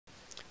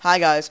Hi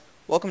guys,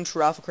 welcome to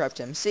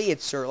Roflcraftmc.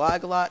 It's Sir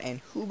Lagalot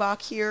and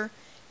Hubok here,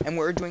 and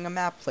we're doing a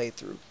map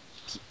playthrough.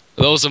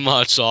 Those are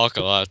my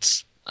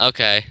chocolates.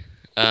 Okay.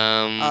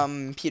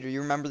 Peter,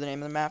 you remember the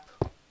name of the map?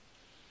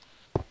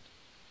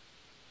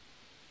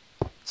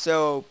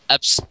 So,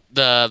 Eps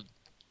the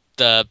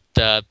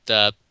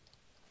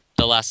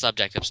last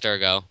subject,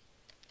 Abstergo.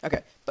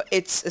 okay, but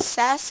it's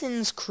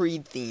Assassin's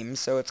Creed theme,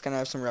 so it's gonna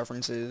have some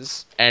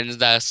references. And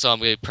so I'm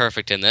gonna be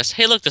perfect in this.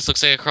 Hey, look, this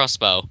looks like a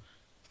crossbow.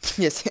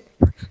 Yes.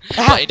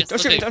 But it doesn't Don't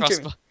look shoot me, like a don't shoot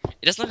me. crossbow.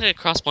 It doesn't look like a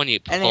crossbow when you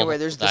Anyway, hold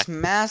there's it this back.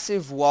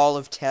 massive wall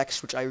of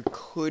text, which I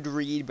could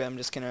read, but I'm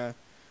just gonna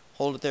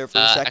hold it there for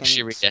a second.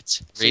 Actually read it.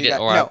 So Read you it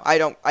got, or no, I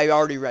don't, I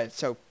already read it,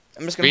 so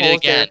I'm just gonna read it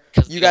hold it there. again,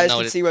 because You you don't guys know can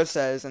what it. see what it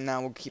says, and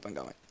now we'll keep on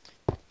going.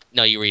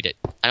 No, you read it.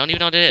 I don't even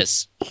know what it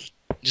is.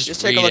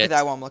 Just Read take a look it. at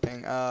that while I'm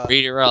looking.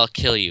 Read it or I'll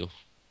kill you.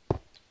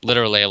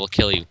 Literally, I will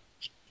kill you.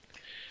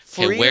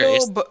 Okay, where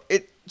is?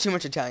 Too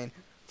much Italian.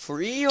 Just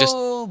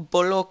Frio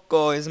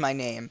Bolocco is my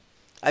name.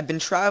 I've been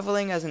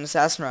traveling as an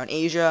assassin around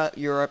Asia,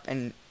 Europe,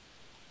 and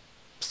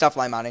stuff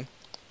like modding,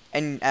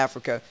 and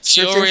Africa,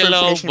 searching for Ciurilo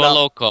information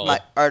about Bolocco. my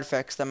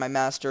artifacts that my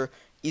master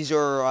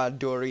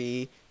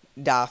Isoradori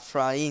da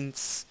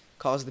Frains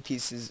calls the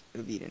pieces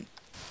of Eden.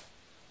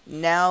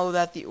 Now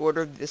that the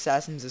Order of the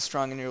Assassins is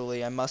strong in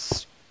Italy, I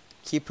must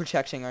keep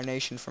protecting our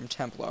nation from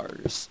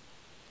Templars.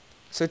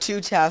 So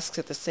two tasks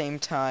at the same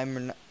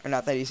time are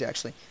not that easy,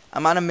 actually.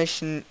 I'm on a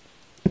mission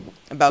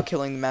about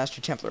killing the Master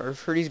Templar. I've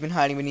heard he's been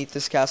hiding beneath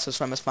this castle,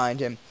 so I must find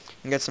him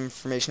and get some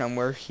information on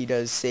where he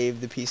does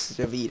save the pieces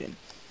of Eden.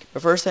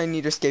 But first I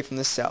need to escape from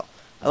this cell.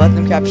 I let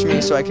them capture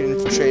me so I can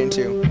infiltrate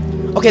into...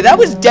 Okay, that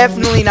was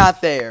definitely not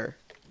there.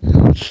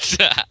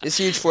 This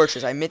huge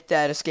fortress. I admit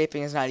that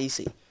escaping is not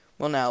easy.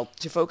 Well now,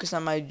 to focus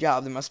on my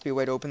job, there must be a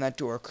way to open that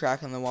door. A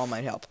crack in the wall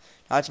might help.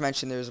 Not to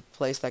mention there's a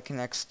place that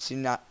connects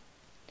to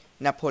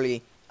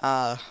Napoli.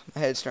 My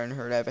head's starting to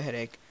hurt. I have a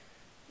headache.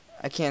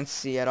 I can't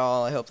see at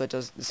all. I hope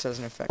this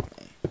doesn't affect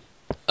me.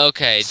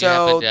 Okay, do you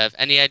So, happen to have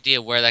any idea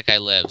where that guy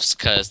lives?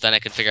 Because then I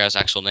can figure out his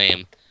actual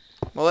name.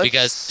 well,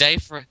 Because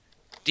let's...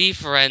 Di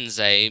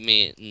Firenze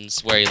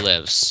means where he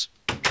lives.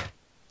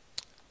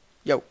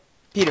 Yo,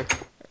 Peter.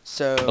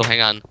 So... Oh,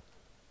 hang on.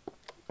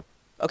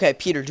 Okay,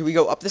 Peter, do we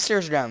go up the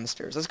stairs or down the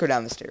stairs? Let's go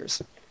down the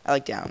stairs. I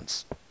like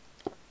downs.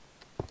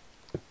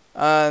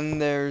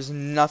 There's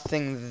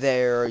nothing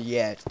there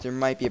yet. There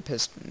might be a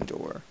piston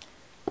door.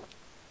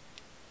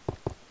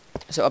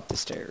 So up the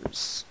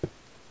stairs.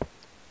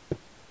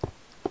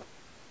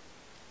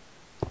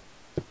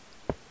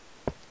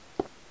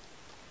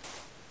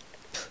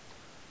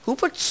 Who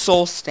put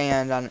soul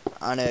stand on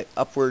a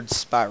upward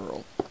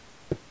spiral?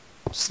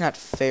 It's not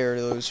fair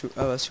to those of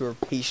us who are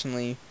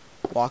patiently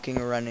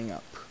walking or running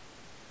up.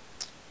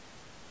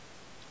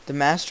 The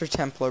Master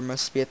Templar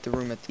must be at the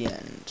room at the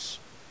end.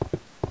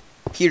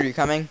 Peter, you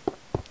coming?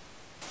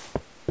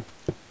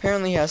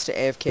 Apparently he has to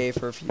AFK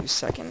for a few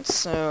seconds,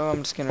 so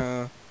I'm just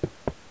gonna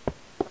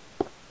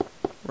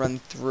run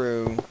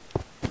through.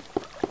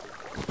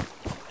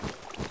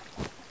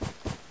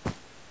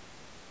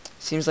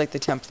 Seems like the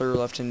Templar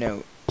left a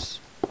note.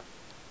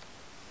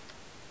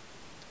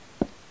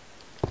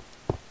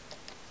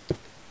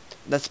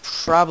 That's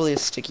probably a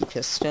sticky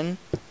piston.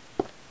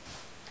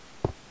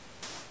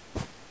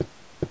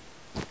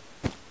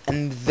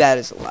 And that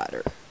is a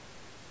ladder.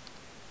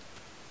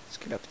 Let's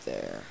get up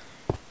there.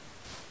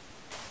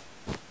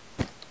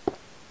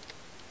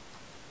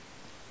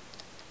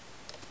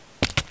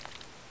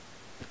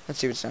 Let's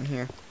see what's down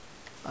here.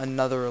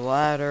 Another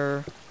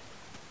ladder.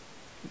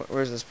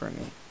 Where's this bring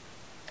me?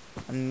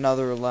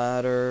 Another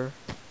ladder.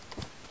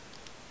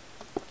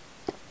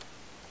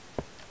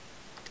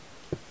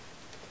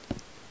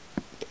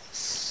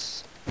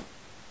 Yes.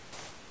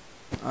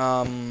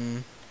 I'll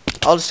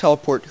just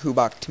teleport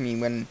Hubok to me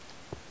when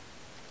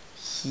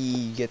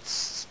he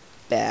gets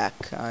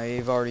back.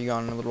 I've already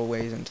gone a little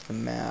ways into the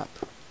map.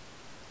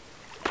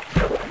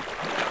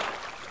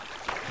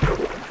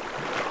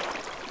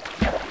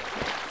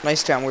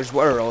 Nice downwards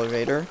water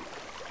elevator.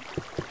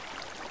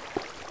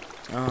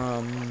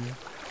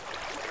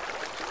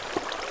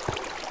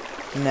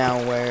 Now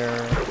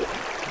where?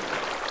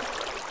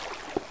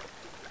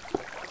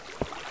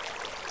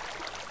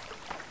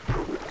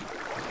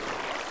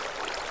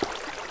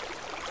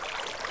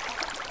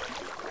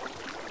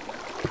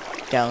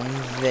 Down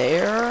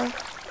there?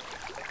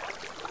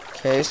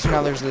 Okay, so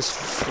now there's this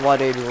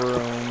flooded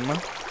room.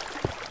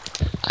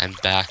 I'm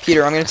back.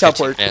 Peter, I'm gonna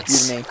teleport you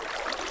minutes. to me.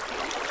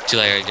 Too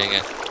late, already doing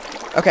it.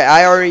 Okay,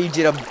 I already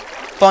did a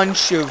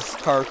bunch of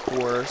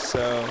parkour,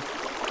 so...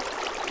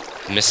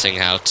 Missing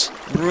out.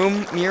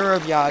 Room, Mirror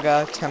of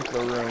Yaga,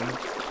 Templar room.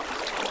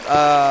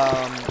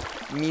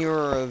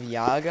 Mirror of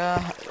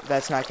Yaga,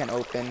 that's not gonna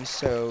open,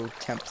 so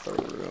Templar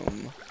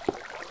room.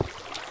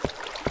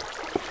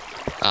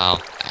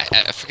 Oh,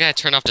 I forgot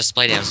to turn off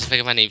display names. Just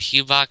think of my name,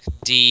 Hubok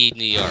D.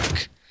 New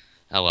York.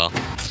 Oh well.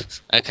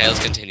 Okay,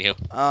 let's continue.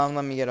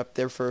 Let me get up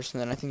there first,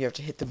 and then I think you have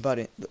to hit the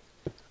button.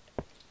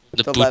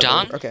 The lever.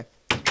 Bhutan? Okay,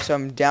 so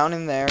I'm down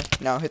in there.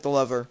 Now hit the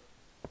lever.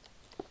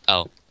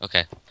 Oh,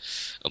 okay.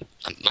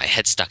 My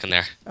head's stuck in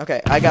there.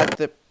 Okay, I got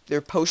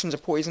their potions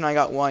of poison. I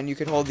got one. You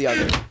could hold the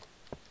other.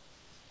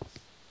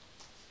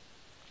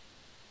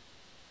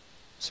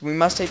 So we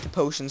must take the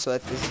potion so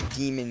that this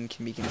demon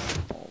can be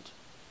controlled.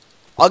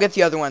 I'll get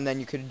the other one, then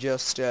you could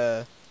just,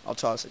 I'll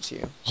toss it to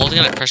you. Holding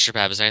on a pressure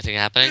pad, is there anything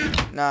happening?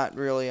 Not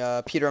really,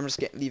 Peter, I'm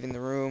just leaving the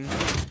room.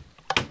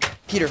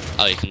 Peter.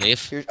 Oh, you can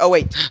leave? Oh,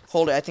 wait,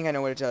 hold it, I think I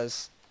know what it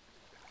does.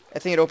 I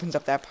think it opens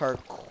up that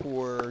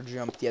parkour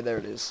jump. Yeah, there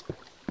it is.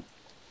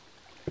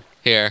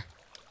 Here.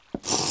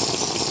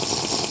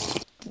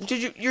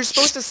 You're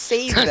supposed to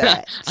save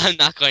that. I'm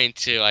not going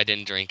to. I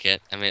didn't drink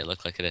it. I made it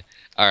look like it did.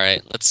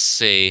 Alright, let's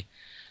see.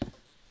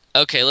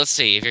 Okay, let's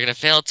see. If you're gonna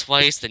fail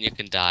twice, then you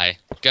can die.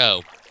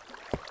 Go.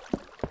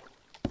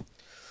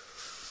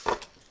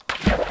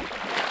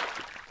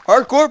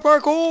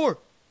 Parkour!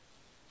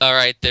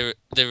 Alright, the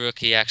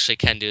rookie actually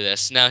can do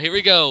this. Now, here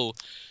we go.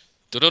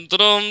 Dum dum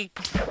dum.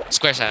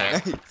 Square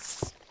center.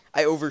 Nice.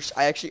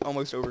 I actually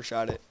almost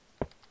overshot it.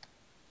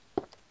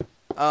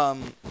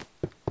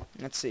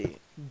 Let's see.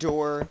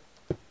 Door.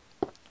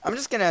 I'm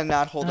just gonna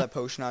not hold that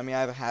potion on me. I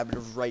have a habit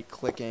of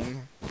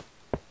right-clicking.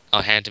 Oh,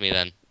 hand it to me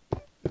then.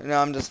 No,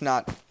 I'm just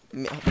not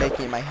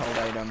making it my held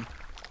item.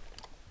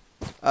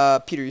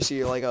 Peter, you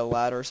see like a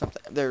ladder or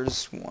something?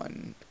 There's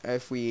one.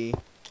 If we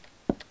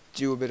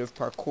do a bit of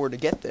parkour to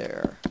get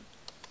there.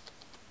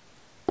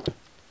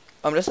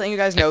 I'm just letting you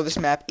guys know this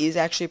map is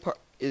actually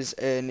is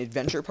an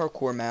adventure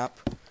parkour map.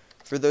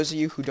 For those of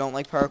you who don't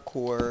like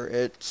parkour,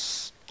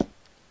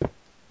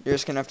 you're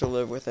just gonna have to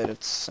live with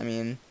it. I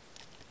mean,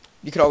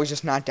 you could always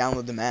just not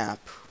download the map.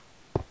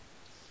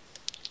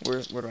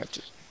 Where do I have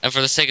to? And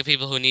for the sake of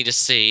people who need to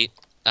see...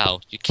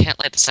 Oh, you can't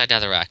light the side down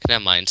the rack.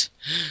 Never mind.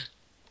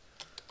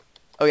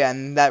 Oh yeah,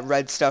 and that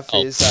red stuff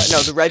is... no,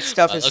 the red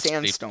stuff is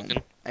sandstone.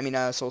 I mean,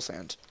 soul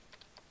sand.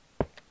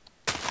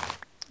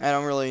 I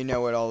don't really know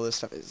what all this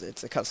stuff is.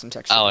 It's a custom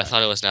texture. Oh, I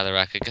thought it was nether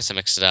rack. I guess I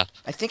mixed it up.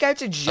 I think I have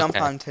to jump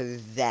onto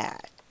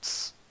that.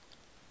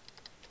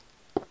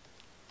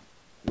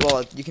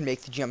 Well, you can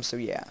make the jump, so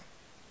yeah.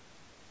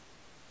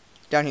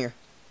 Down here.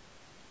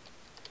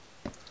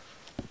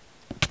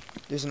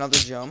 There's another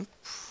jump.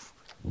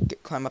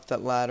 Climb up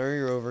that ladder.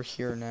 You're over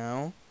here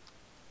now.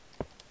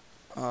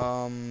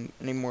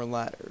 Any more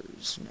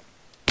ladders? No.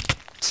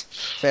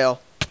 Fail.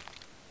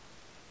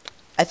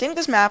 I think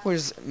this map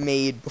was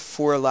made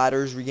before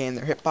ladders regained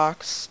their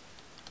hitbox.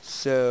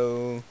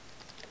 So,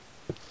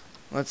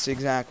 let's see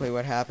exactly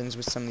what happens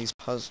with some of these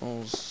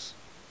puzzles.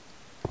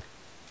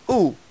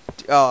 Ooh!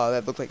 Oh,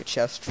 that looked like a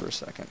chest for a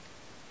second.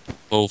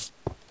 Move.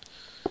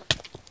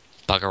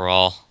 Bugger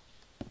all.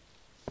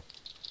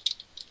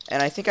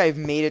 And I think I've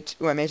made it.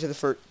 Oh, I made it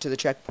to the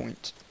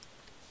checkpoint.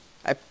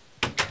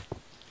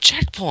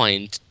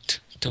 Checkpoint.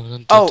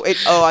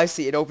 Oh, I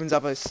see. It opens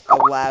up a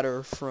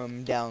ladder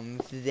from down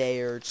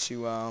there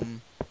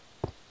to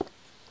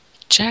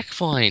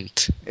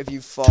Checkpoint. if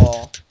you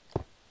fall.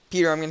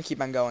 Peter, I'm gonna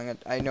keep on going.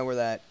 I know where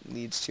that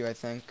leads to. I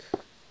think.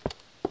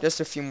 Just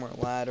a few more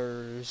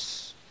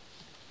ladders.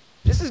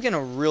 This is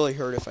gonna really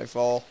hurt if I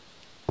fall.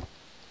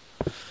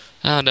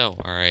 Oh,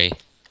 don't worry.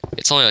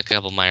 It's only like a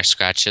couple minor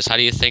scratches. How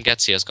do you think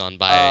Ezio's gone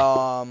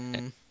by?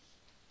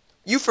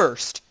 You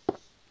first.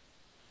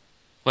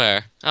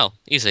 Where? Oh,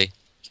 easy.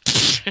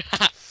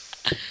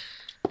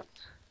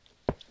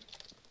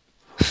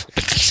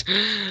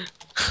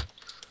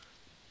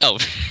 Oh.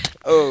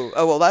 Oh,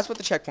 well, that's what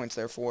the checkpoint's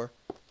there for.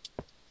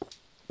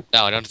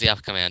 Oh, I don't have the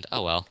up command.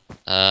 Oh, well.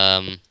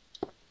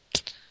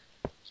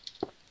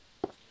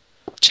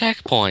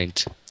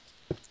 Checkpoint.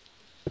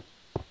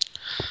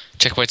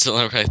 Checkpoints don't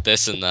look like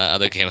this in the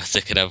other game I was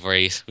thinking of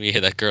where we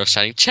hear that girl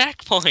shouting,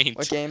 checkpoint!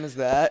 What game is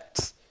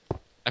that?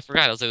 I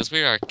forgot. It was like this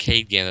weird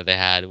arcade game that they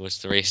had. It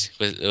was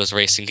a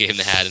racing game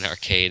they had in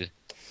arcade.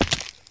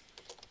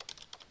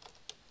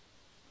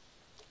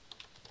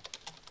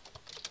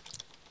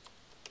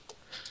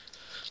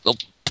 Oh,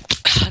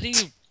 how do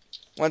you...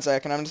 1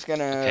 second. I'm just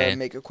gonna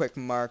make a quick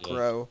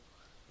macro.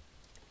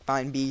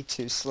 Find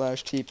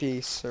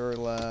B2/TP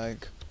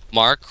Surlag.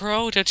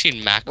 Macro? Don't you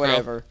mean macro?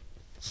 Whatever.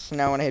 So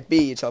now when I hit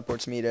B, it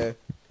teleports me to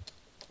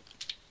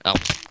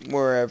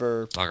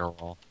wherever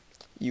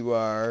you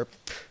are.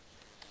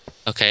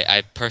 Okay,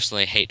 I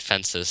personally hate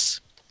fences.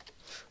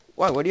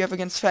 Why? What do you have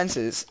against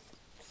fences?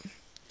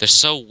 Their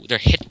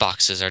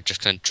hitboxes are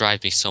just gonna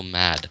drive me so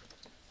mad.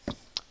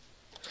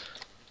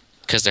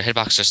 Because their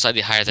hitboxes are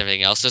slightly higher than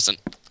everything else's, and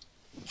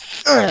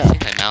I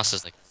think my mouse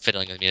is like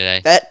fiddling with me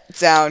today. That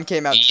sound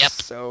came out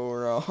so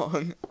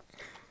wrong.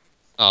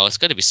 Oh, it's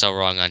gonna be so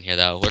wrong on here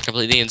though. We're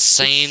completely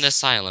insane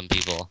asylum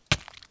people.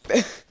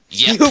 Yep.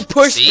 You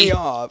pushed me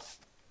off.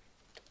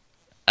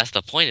 That's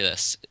the point of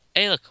this.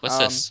 Hey, look, what's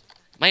this?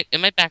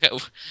 Am I back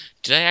up?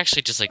 Did I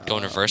actually just like go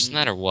in reverse in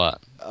that or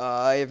what?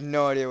 I have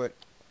no idea what.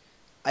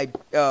 Okay,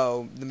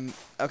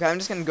 I'm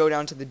just gonna go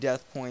down to the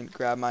death point,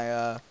 grab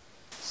my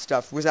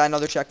stuff. Was that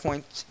another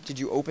checkpoint? Did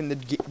you open the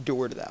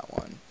door to that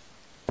one?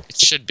 It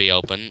should be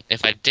open.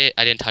 If I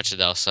didn't touch it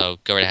though, so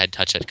go right ahead,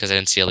 touch it, because I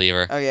didn't see a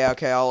lever. Oh yeah,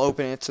 okay, I'll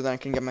open it so then I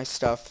can get my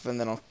stuff, and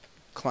then I'll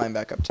climb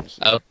back up to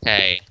here.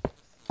 Okay.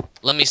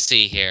 Let me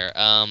see here.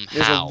 There's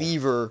a How?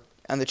 lever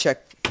on the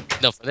check.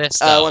 No, for this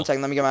One though.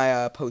 second. Let me get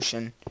my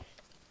potion.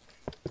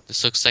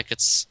 This looks like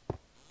it's.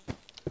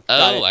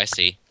 Got Oh, it. I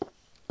see.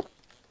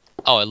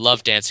 Oh, I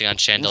love dancing on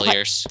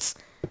chandeliers.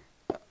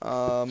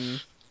 What?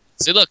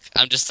 See, look,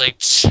 I'm just like,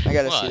 I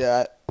gotta see what?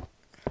 that.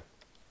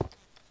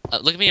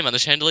 Look at me, I'm on the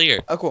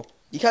chandelier. Oh, cool.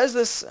 Because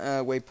this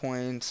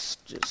waypoints,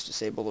 just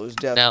disable those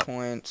death Now,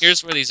 points.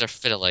 here's where these are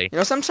fiddly. You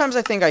know, sometimes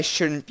I think I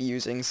shouldn't be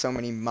using so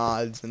many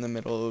mods in the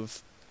middle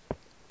of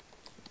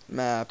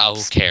maps. Oh,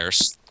 who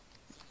cares?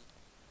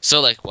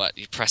 So, like, what?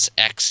 You press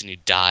X and you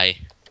die.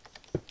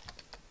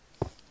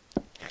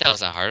 That was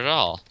not hard at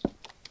all.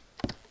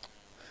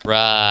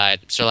 Right.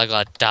 So, like,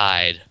 I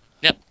died.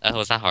 Yep, that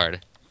was not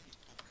hard.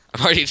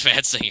 I'm already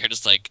advancing. You're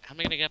just like, how am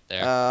I gonna get up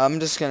there? I'm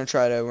just gonna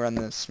try to run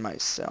this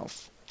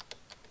myself.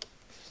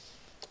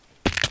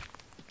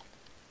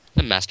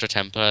 The master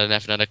tempo and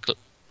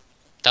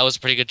that was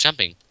pretty good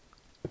jumping.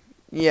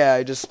 Yeah,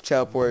 I just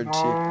teleported to...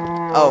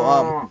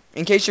 Oh,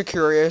 in case you're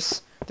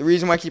curious, the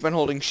reason why I keep on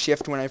holding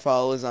shift when I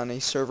fall is on a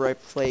server I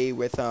play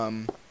with,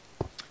 Yeah,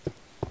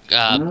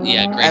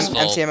 graceful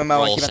MCMMO, I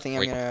roll keep on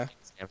thinking I'm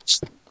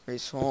separation. gonna...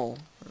 Graceful.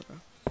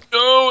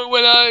 No, it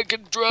went out of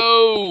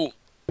control!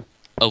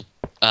 Oh,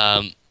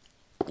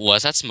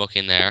 was that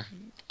smoking there?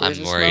 Where's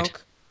I'm the worried.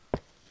 smoke?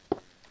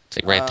 It's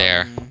like right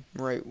there.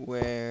 Right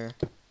where?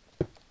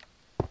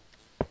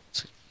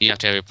 You have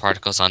to have your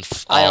particles on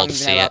I all don't to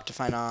even see have it.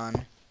 Optifine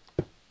on.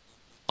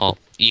 Oh,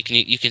 you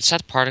can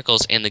set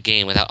particles in the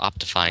game without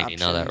Optifine. You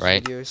know that, Options,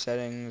 right? Video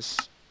settings,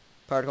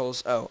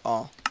 particles. Oh,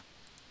 all.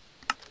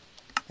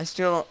 I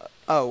still don't.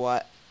 Oh,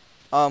 what?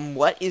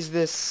 What is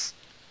this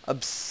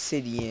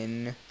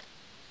obsidian?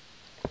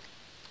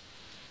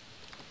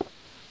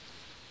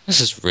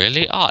 This is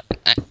really odd.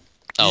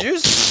 Oh, Did you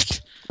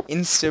just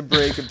insta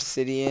break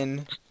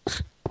obsidian?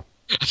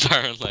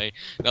 apparently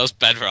that was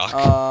bedrock.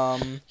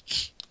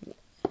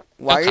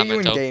 Why are you comment,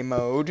 in though. day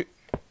mode?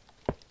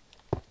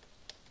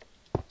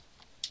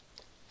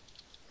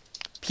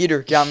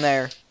 Peter, down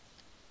there.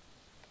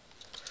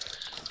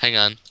 Hang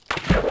on.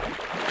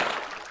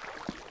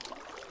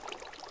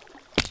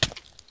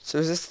 So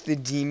is this the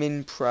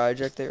demon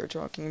project they were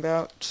talking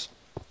about?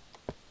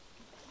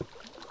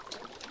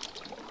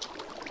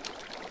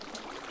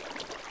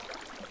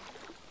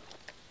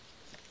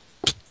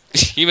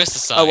 You missed the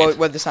sign. Oh, what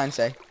did the sign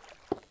say?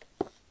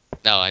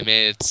 No, I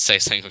made it say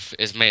something.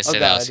 It made it say Oh,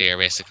 that I was God. here,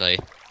 basically.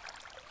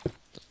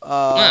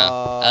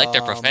 I like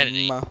their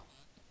profanity.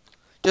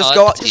 Just Oh,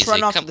 go. that's Just easy.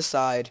 run off Come- to the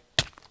side.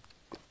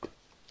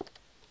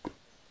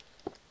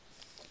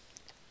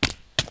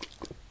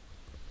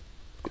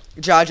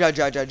 Ja ja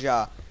ja ja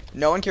ja.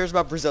 No one cares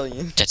about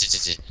Brazilian.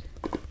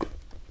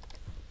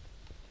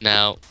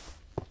 Now,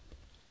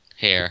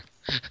 here.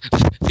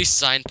 These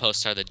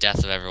signposts are the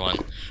death of everyone.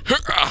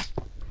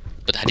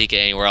 But how do you get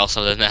anywhere else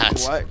other than that?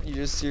 What? You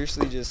just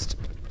seriously just...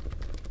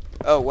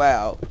 Oh,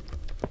 wow.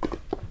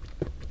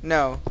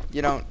 No,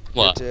 you don't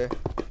What? get to...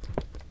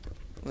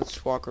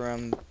 Let's walk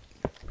around...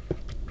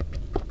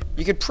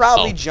 You could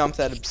probably Oh. jump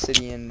that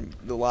obsidian,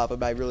 the lava,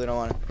 but I really don't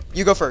want to.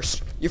 You go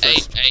first. You Hey,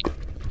 first. hey.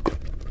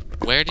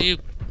 Where do you...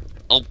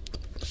 Oh.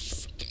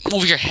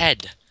 Move your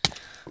head.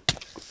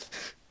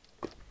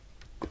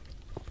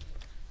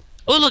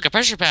 Oh, look, a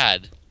pressure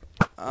pad.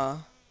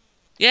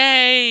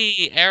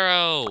 Yay!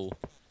 Arrow!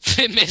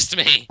 It missed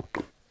me.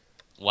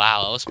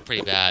 Wow, that was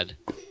pretty bad.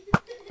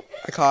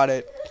 I caught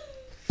it.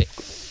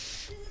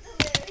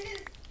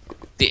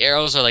 The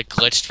arrows are like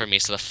glitched for me,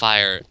 so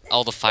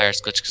all the fire's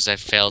glitched because I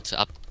failed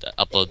to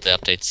upload the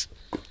updates.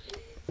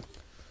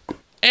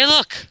 Hey,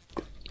 look!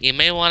 You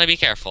may want to be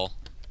careful.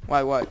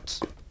 Why, what?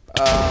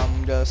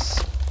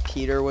 Just...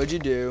 Peter, what'd you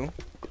do?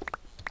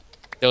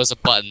 There was a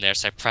button there,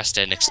 so I pressed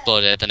it and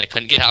exploded. Then I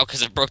couldn't get out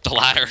because it broke the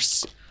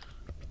ladders.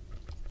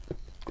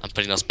 I'm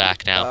putting those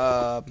back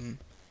now.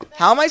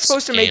 How am I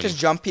supposed to make Game. this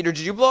jump, Peter?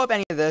 Did you blow up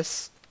any of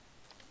this?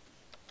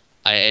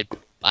 I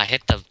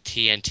hit the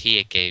TNT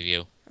it gave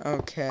you.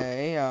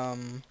 Okay,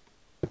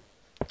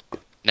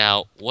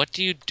 Now, what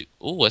do you do?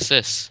 Ooh, what's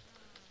this?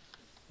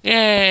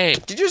 Yay!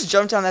 Did you just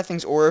jump down that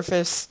thing's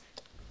orifice?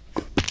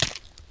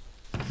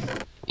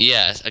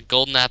 Yes, a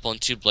golden apple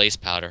and 2 blaze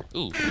powder.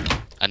 Ooh,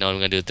 I know what I'm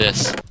gonna do with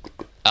this.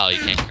 Oh, you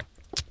can't.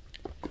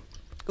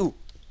 Ooh,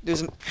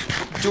 there's a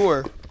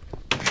door.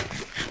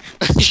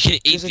 You can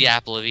eat There's the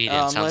apple of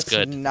Eden. Sounds let's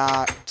good.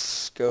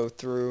 not go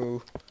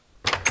through.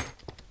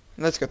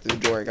 Let's go through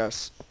the door, I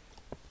guess.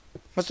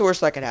 What's the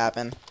worst that could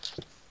happen?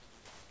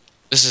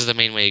 This is the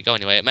main way you go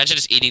anyway. Imagine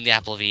just eating the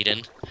apple of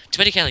Eden. Too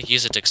bad you can't like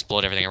use it to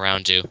explode everything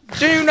around you.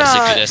 Do Let's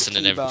not do this and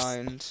then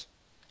bind.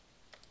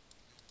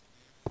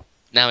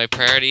 Now my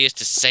priority is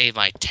to save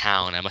my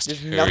town. I must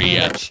There's nothing hurry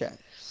in up. the chest.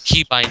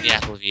 Keep buying the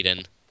apple of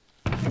Eden.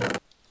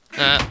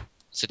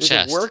 It's a There's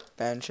chest. a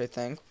workbench, I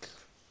think.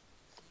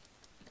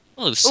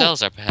 Oh, the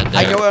cells are ahead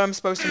there. I know what I'm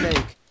supposed to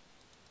make.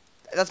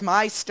 That's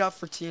my stuff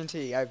for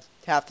TNT. I have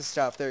half the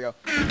stuff. There you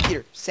go.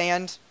 Peter,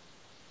 sand,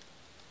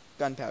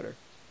 gunpowder,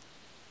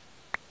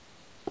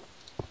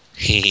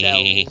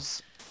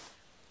 cells.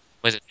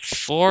 Was it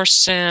 4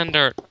 sand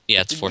or...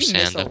 Yeah, it's Did 4 we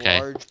sand, miss a okay.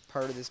 large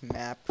part of this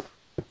map?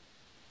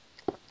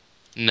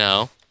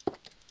 No.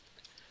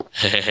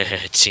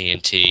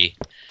 TNT.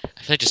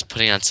 I feel like just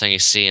putting on something you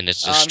see and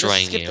it's Just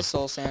destroying skip you. the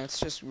soul sand. It's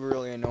just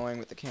really annoying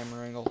with the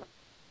camera angle.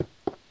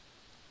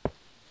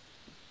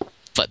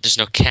 But there's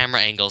no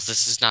camera angles.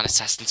 This is not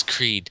Assassin's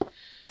Creed.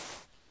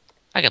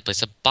 I gotta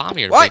place a bomb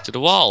here to What? break through the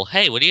wall.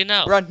 Hey, what do you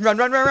know? Run, run,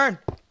 run, run, run!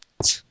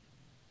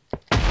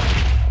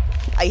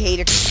 I hate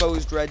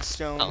exposed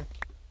redstone. Oh.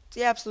 It's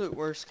the absolute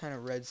worst kind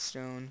of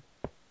redstone.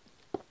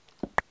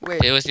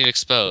 Wait, It wasn't even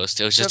exposed.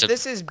 It was so just if a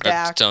this is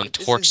back, redstone if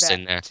this torch is back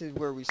in there. to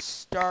where we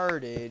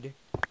started.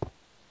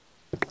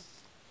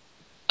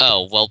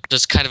 Oh, well,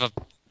 there's kind of a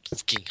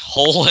fucking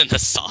hole in the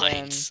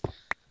signs.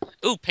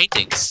 Ooh,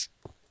 paintings.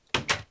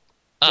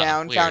 Oh,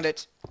 Down, weird. found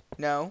it.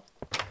 No.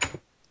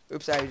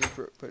 Oops, I just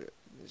put it.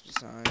 There's a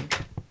sign.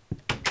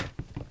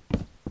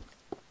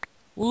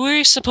 Were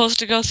we supposed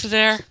to go through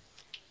there?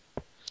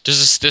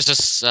 There's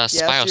this Yeah,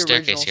 spiral that's the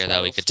staircase original here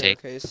that we could take.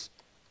 staircase.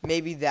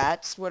 Maybe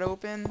that's what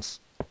opens.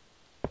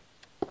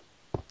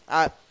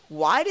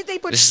 Why did they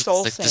put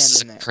soul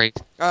sand in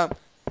there?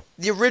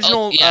 The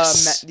original,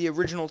 yes. the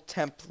original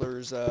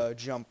Templars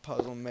jump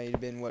puzzle may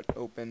have been what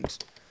opened.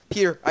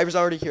 Peter, I was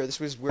already here. This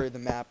was where the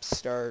map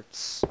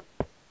starts.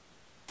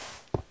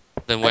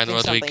 Then when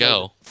will we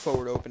go?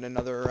 Forward opened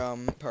another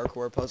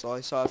parkour puzzle.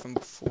 I saw it from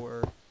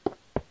before.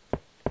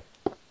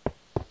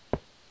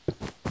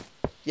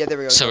 Yeah, there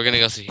we go. So we're gonna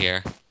go through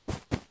here.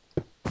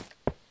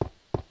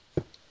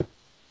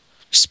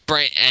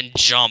 Sprint and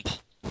jump.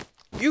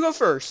 You go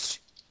first,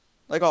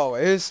 like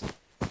always.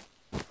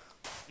 Let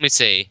me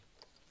see.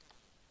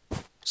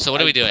 So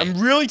what are we doing? I'm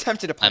really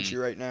tempted to punch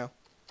you right now.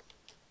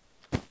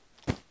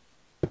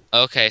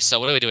 Okay, so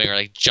what are we doing? We're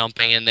like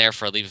jumping in there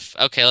for a leave.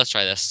 Okay, let's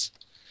try this.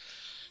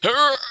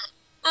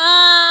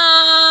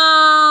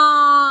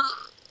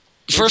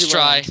 First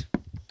try.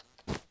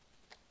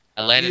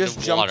 I landed you just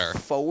in jump water.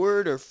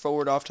 Forward or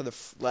forward off to the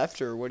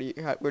left, or where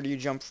do you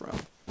jump from?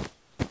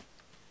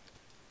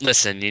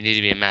 Listen, you need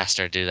to be a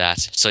master to do that,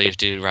 so you have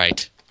to do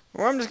right.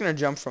 Or I'm just gonna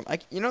jump from.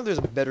 You know, there's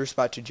a better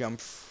spot to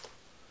jump.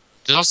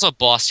 There's also a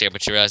boss here,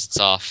 but you realize it's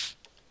off.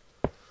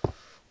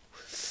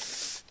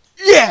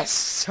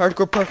 Yes!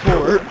 Hardcore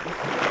parkour.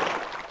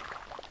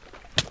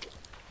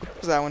 What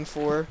was that one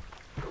for?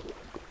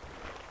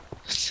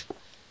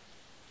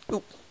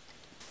 Oop.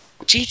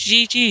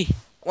 GGG.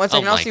 One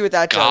second, I'll see what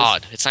that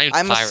God, does. it's not even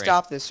I must firing.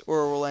 stop this, or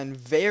it will end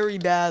very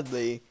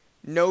badly.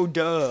 No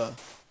duh.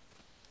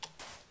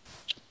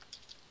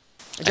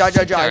 I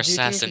think our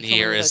assassin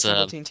here is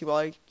Now,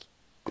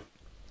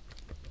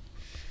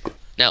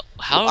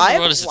 how in the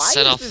world does it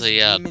set off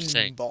the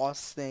thing?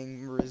 Boss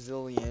thing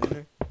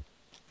Brazilian.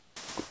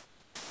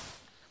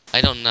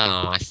 I don't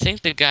know. I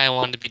think the guy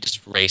wanted to be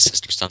just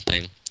racist or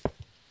something.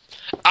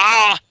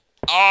 Ah!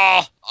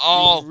 Oh!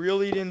 Oh! You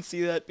really didn't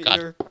see that,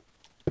 Peter? God.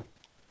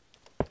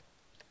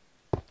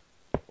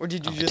 Or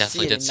did you just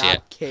see it and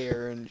not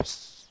care and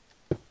just...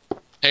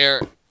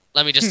 Here,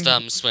 let me just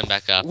swim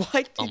back up.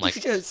 What did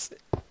you just...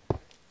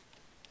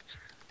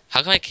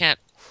 How come I can't...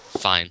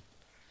 Fine.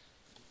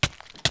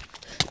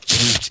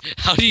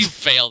 How do you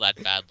fail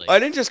that badly? I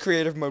didn't just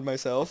creative mode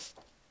myself.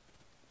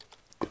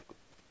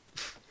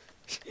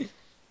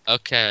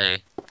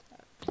 Okay.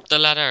 The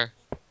ladder.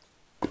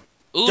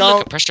 Ooh, Don't.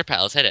 look, a pressure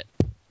pad. Let's hit it.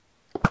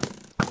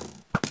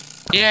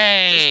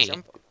 Yay! Just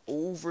jump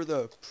over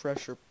the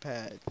pressure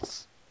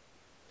pads.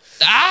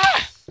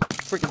 Ah!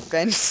 Freaking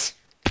fence.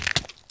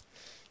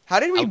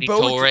 How did we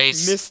both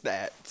miss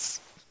that?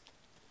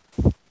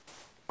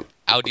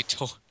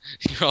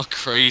 You're all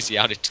crazy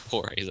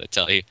auditores, I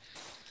tell you.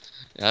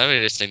 I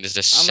mean, this thing is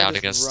just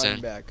shouting us.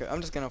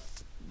 I'm just gonna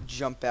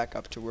jump back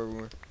up to where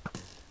we were.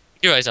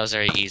 You realize that was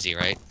very easy,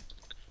 right?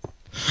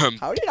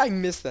 How did I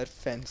miss that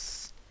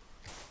fence?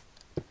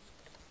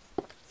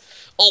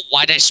 Oh,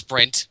 why did I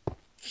sprint?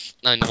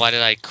 I mean, why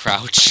did I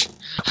crouch?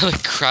 I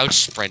like crouch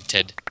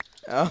sprinted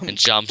and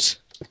jumped.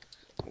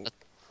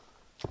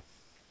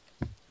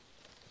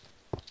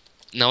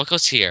 No, it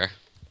goes here.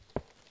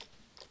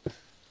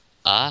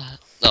 No.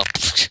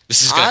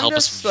 This is gonna help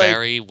us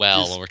very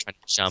well when we're trying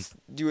to jump.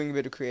 Doing a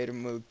bit of creative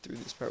mode through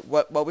this part.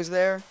 What was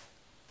there?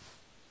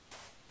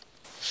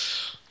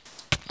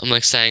 I'm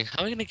like saying,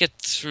 how are we gonna get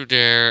through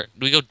there?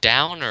 Do we go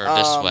down or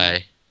this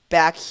way?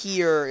 Back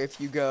here,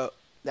 if you go,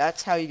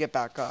 that's how you get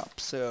back up.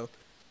 So,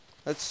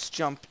 let's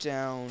jump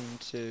down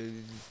to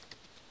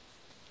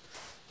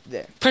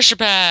there. Pressure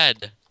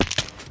pad!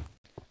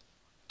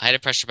 I had a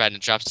pressure pad and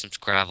it dropped some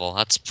gravel.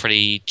 That's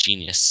pretty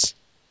genius.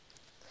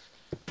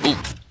 Ooh.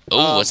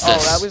 Oh, what's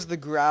this? Oh, that was the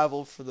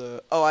gravel for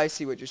the... Oh, I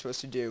see what you're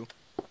supposed to do.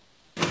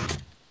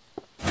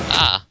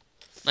 Ah,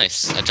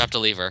 nice. I dropped a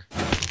lever.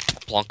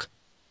 Plonk.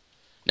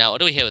 Now, what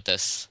do we hit with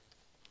this?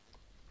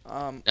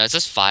 Now, is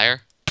this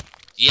fire?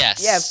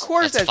 Yes. Yeah, of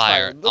course that's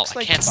fire. It looks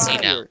like I can't see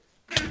now.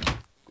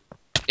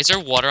 Is there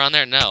water on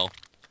there? No.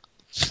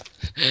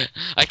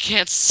 I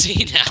can't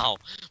see now.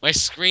 My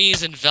screen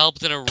is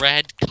enveloped in a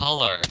red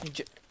color.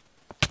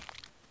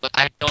 But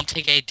I don't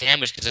take any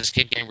damage because I just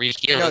keep getting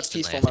re-healed. No, it's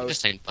peaceful mode.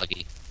 This ain't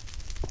buggy.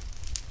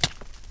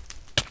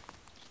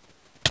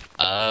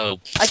 Oh,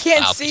 I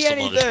can't wow, see pistol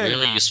mode is anything.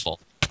 really useful.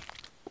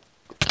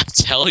 I'll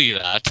tell you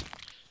that.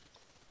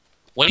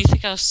 What do you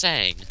think I was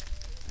saying?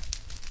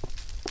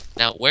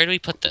 Now, where do we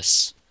put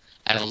this?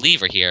 I have a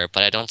lever here,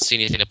 but I don't see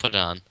anything to put it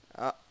on.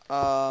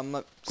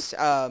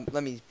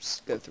 Let me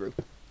go through.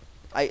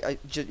 You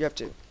have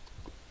to.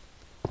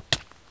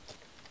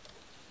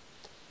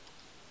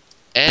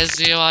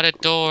 Ezio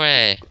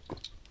auditore.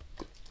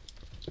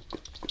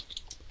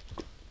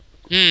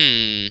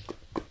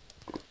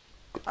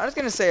 I was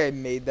gonna say I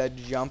made that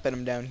jump and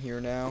I'm down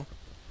here now.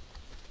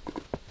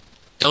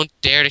 Don't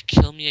dare to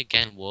kill me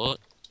again, what?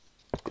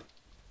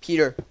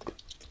 Peter,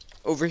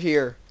 over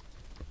here.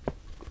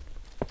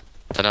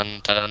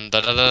 I'm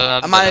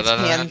I'm on its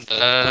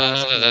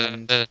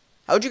hand.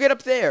 How'd you get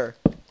up there?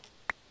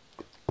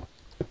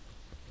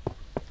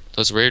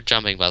 Those weird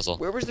jumping puzzle.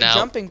 Where was the Now,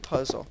 jumping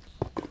puzzle?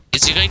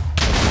 is he going?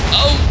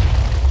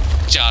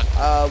 Oh, Chuck.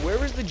 Where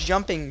was the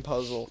jumping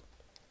puzzle?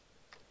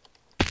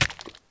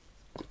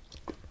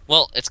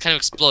 Well, it's kind of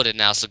exploded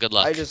now, so good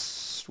luck. I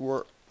just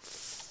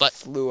But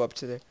flew up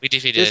to there. we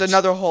defeated There's it.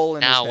 another hole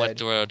in Now his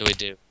head. what do we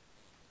do?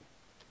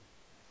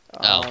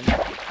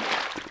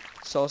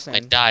 Soul I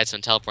sand. died, so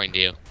I'm teleporting to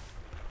you.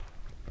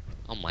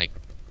 Oh my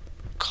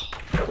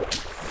god.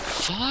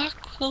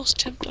 Fuck those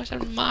templates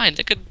in mind.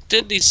 They could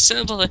did these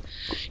simple.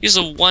 Use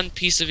a one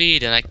piece of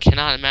Eden. I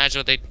cannot imagine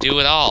what they do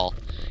at all.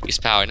 Use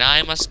power. Now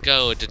I must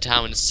go to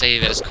town and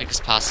save it as quick as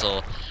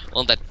possible.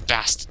 Won't that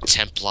bastard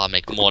Templar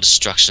make more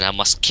destruction? I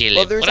must kill him.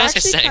 Well, there's What was I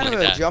actually saying kind like of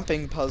a that?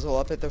 jumping puzzle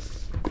up at the.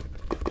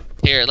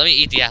 Here, let me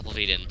eat the apple of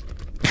Eden.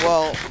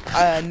 Well,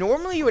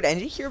 normally you would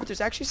end it here, but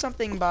there's actually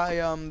something by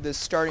the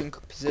starting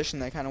position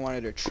that I kind of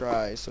wanted to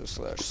try. So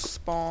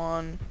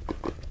 /spawn.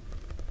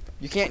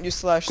 You can't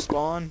use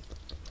 /spawn.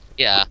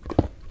 Yeah.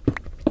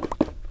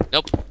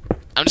 Nope.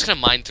 I'm just gonna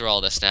mine through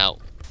all this now.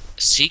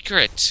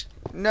 Secret.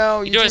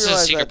 No, you do realize there's a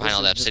realize secret that this behind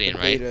all is that just the obsidian,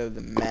 right? beta of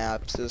the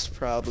maps. This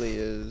probably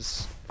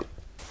is.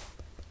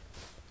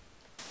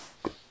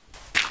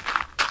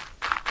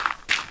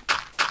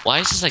 Why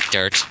is this like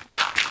dirt?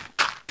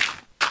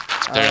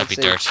 This better not be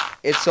dirt.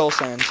 It's soul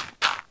sand.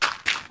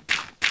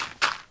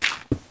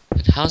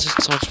 And how is it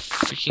so much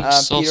freaking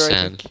soul Peter, I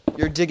sand? think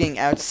you're digging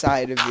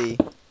outside of the.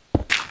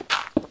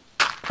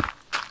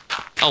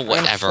 Oh, I'm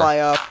gonna whatever. fly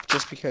up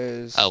just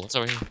because. Oh, what's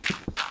over here?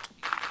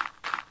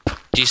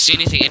 Do you see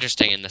anything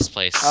interesting in this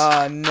place?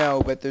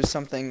 No, but there's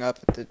something up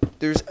at the.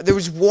 There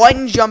was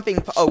one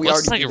jumping. Oh, we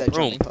What's already like did a that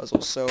room? jumping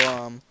puzzle. So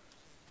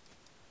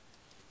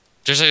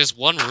There's like this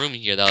one room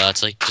here though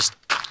that's like just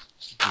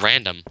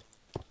random.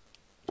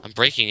 I'm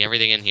breaking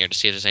everything in here to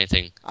see if there's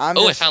anything. I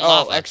found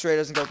lava. X-ray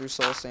doesn't go through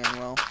soul sand.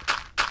 Well,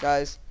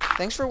 guys,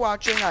 thanks for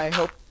watching. I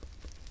hope.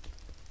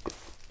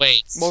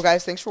 Wait. Well,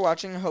 guys, thanks for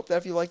watching. I hope that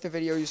if you like the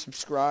video, you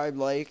subscribe,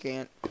 like,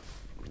 and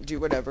do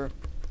whatever.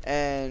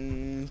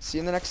 And see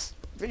you in the next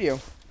video.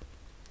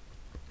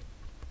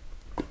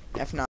 F9.